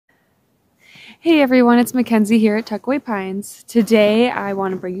Hey everyone, it's Mackenzie here at Tuckaway Pines. Today I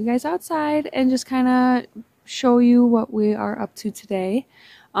want to bring you guys outside and just kind of show you what we are up to today.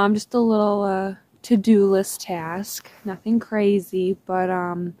 Just a little to-do list task, nothing crazy, but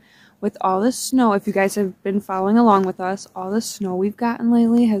with all the snow, if you guys have been following along with us, all the snow we've gotten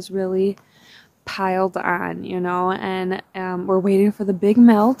lately has really piled on, you know, and we're waiting for the big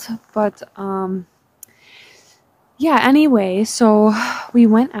melt, but yeah, anyway, so we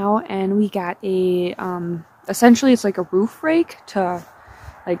went out and we got a, essentially it's like a roof rake to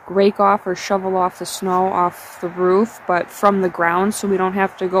like rake off or shovel off the snow off the roof, but from the ground, so we don't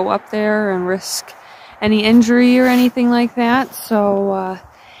have to go up there and risk any injury or anything like that. So,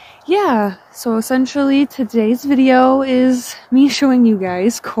 yeah, so essentially today's video is me showing you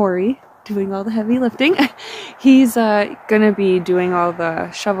guys Corey doing all the heavy lifting. He's gonna be doing all the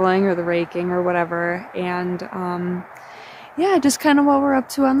shoveling or the raking or whatever, and yeah, just kind of what we're up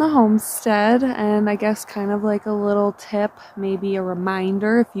to on the homestead, and I guess kind of like a little tip, maybe a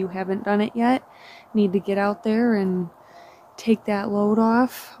reminder if you haven't done it yet, need to get out there and take that load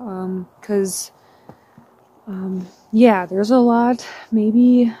off, because yeah, there's a lot,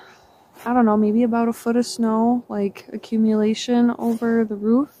 maybe, I don't know, maybe about a foot of snow, like accumulation over the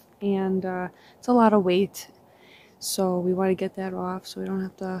roof, and it's a lot of weight, so we want to get that off so we don't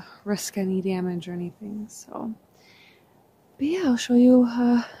have to risk any damage or anything. So, but yeah, I'll show you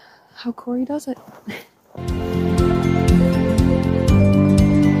how Corey does it.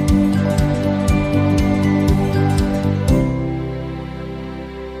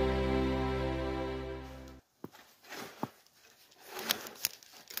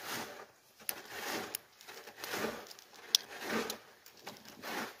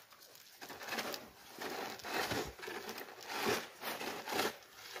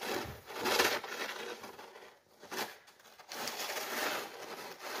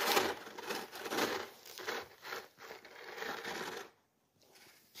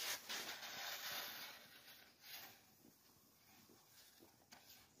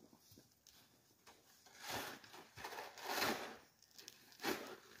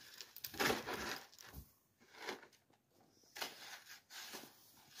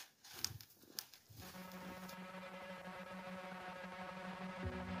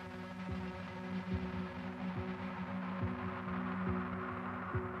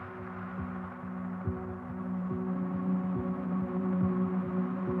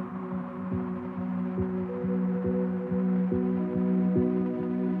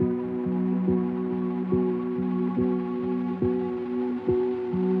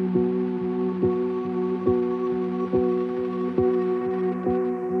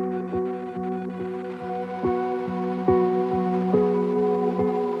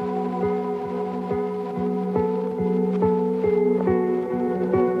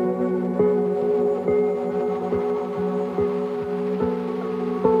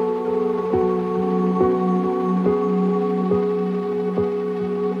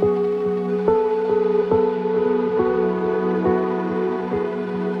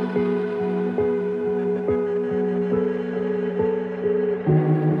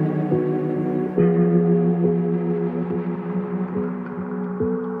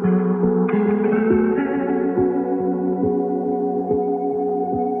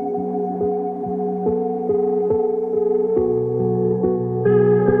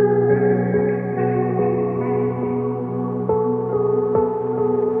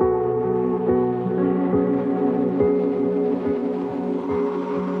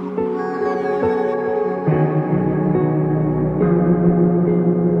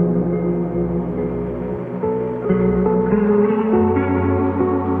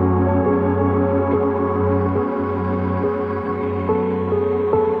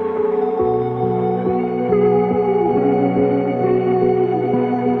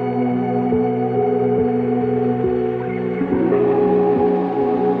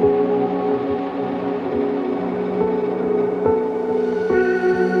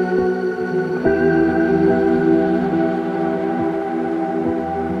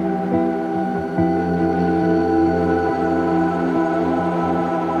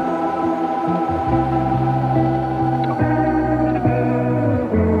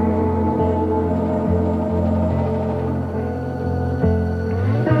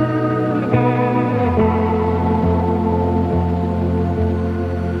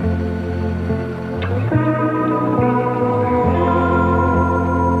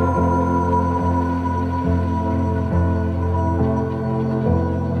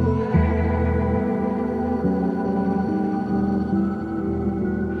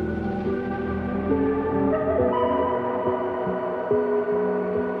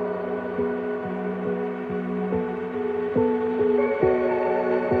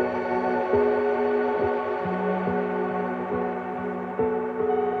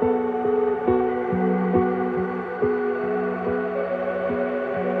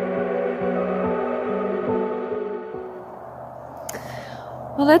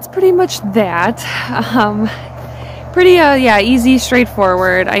 Well, that's pretty much that. Pretty, yeah, easy,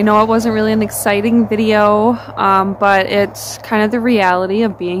 straightforward. I know it wasn't really an exciting video, but it's kind of the reality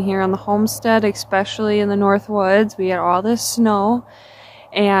of being here on the homestead, especially in the Northwoods. We had all this snow,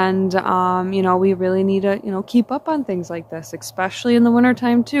 and, you know, we really need to, you know, keep up on things like this, especially in the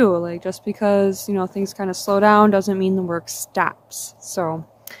wintertime too. Like, just because, you know, things kind of slow down doesn't mean the work stops. So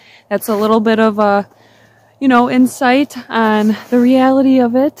that's a little bit of a, you know, insight on the reality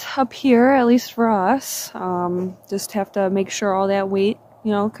of it up here, at least for us. Just have to make sure all that weight,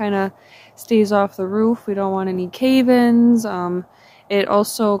 you know, kind of stays off the roof. We don't want any cave-ins. It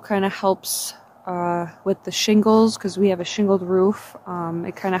also kind of helps with the shingles, because we have a shingled roof.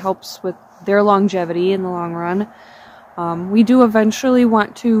 It kind of helps with their longevity in the long run. We do eventually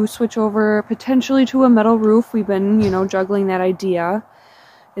want to switch over potentially to a metal roof. We've been, you know, juggling that idea.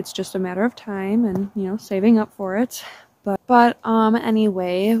 It's just a matter of time and, you know, saving up for it. But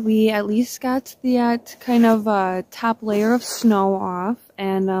anyway, we at least got the kind of top layer of snow off,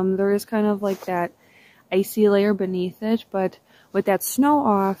 and there is kind of like that icy layer beneath it. But with that snow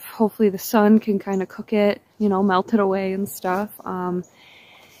off, hopefully the sun can kind of cook it, you know, melt it away and stuff,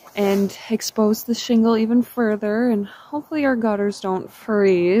 and expose the shingle even further, and hopefully our gutters don't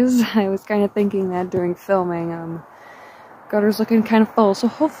freeze. I was kind of thinking that during filming. Gutter's looking kind of full, so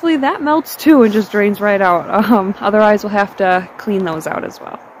hopefully that melts too and just drains right out. Otherwise we'll have to clean those out as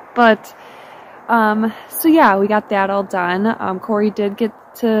well. But, so yeah, we got that all done. Corey did get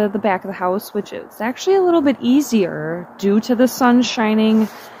to the back of the house, which is actually a little bit easier due to the sun shining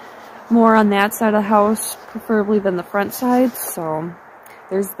more on that side of the house, preferably than the front side, so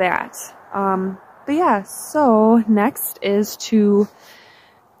there's that. But yeah, so next is to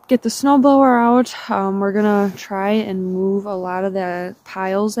get the snowblower out. We're gonna try and move a lot of the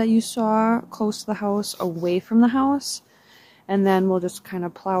piles that you saw close to the house away from the house, and then we'll just kind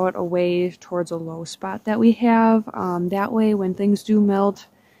of plow it away towards a low spot that we have. That way when things do melt,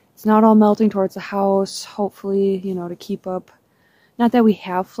 it's not all melting towards the house, hopefully, you know, to keep up, not that we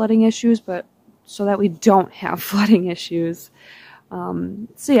have flooding issues, but so that we don't have flooding issues.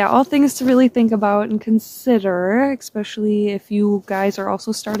 So yeah, all things to really think about and consider, especially if you guys are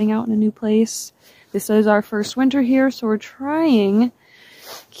also starting out in a new place. This is our first winter here, so we're trying,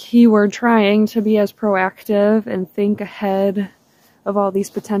 keyword trying, to be as proactive and think ahead of all these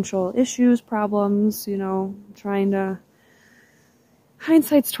potential issues, problems, you know, trying to,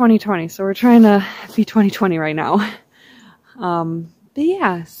 hindsight's 20/20, so we're trying to be 20/20 right now. But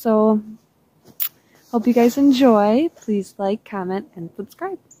yeah, so hope you guys enjoy. Please like, comment, and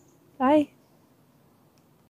subscribe. Bye.